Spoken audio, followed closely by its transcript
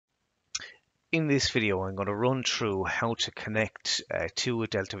In this video, I'm going to run through how to connect to a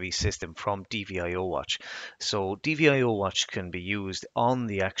DeltaV system from DVIO Watch. So DVIO Watch can be used on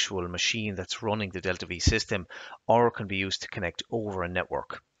the actual machine that's running the DeltaV system, or it can be used to connect over a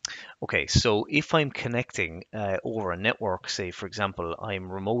network. Okay, so if I'm connecting over a network, say for example, I'm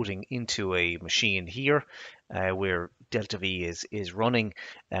remoting into a machine here where DeltaV is running.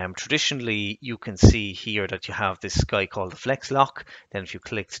 Traditionally, you can see here that you have this guy called the Flex Lock. Then if you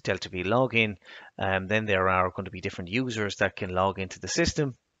click DeltaV Login, then there are going to be different users that can log into the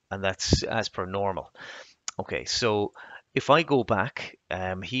system, and that's as per normal. Okay, so if I go back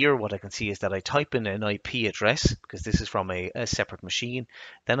here, what I can see is that I type in an IP address because this is from a separate machine.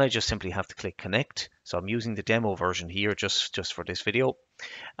 Then I just simply have to click connect. So I'm using the demo version here just for this video.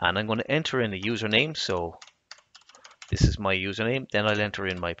 And I'm going to enter in a username. So this is my username. Then I'll enter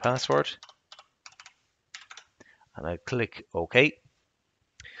in my password. And I click OK.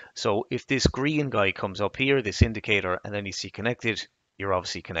 So if this green guy comes up here, this indicator, and then you see connected, you're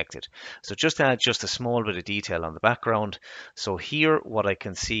obviously connected. So just to add just a small bit of detail on the background. So here what I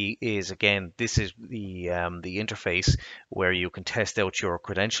can see is, again, this is the interface where you can test out your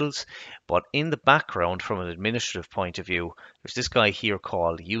credentials. But in the background, from an administrative point of view, there's this guy here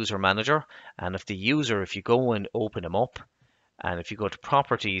called User Manager. And if you go and open him up, and if you go to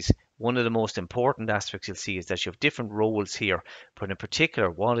properties, one of the most important aspects you'll see is that you have different roles here, but in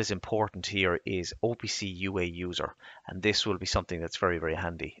particular, what is important here is OPC UA user, and this will be something that's very, very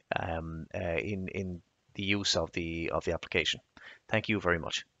handy in the use of the application. Thank you very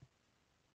much.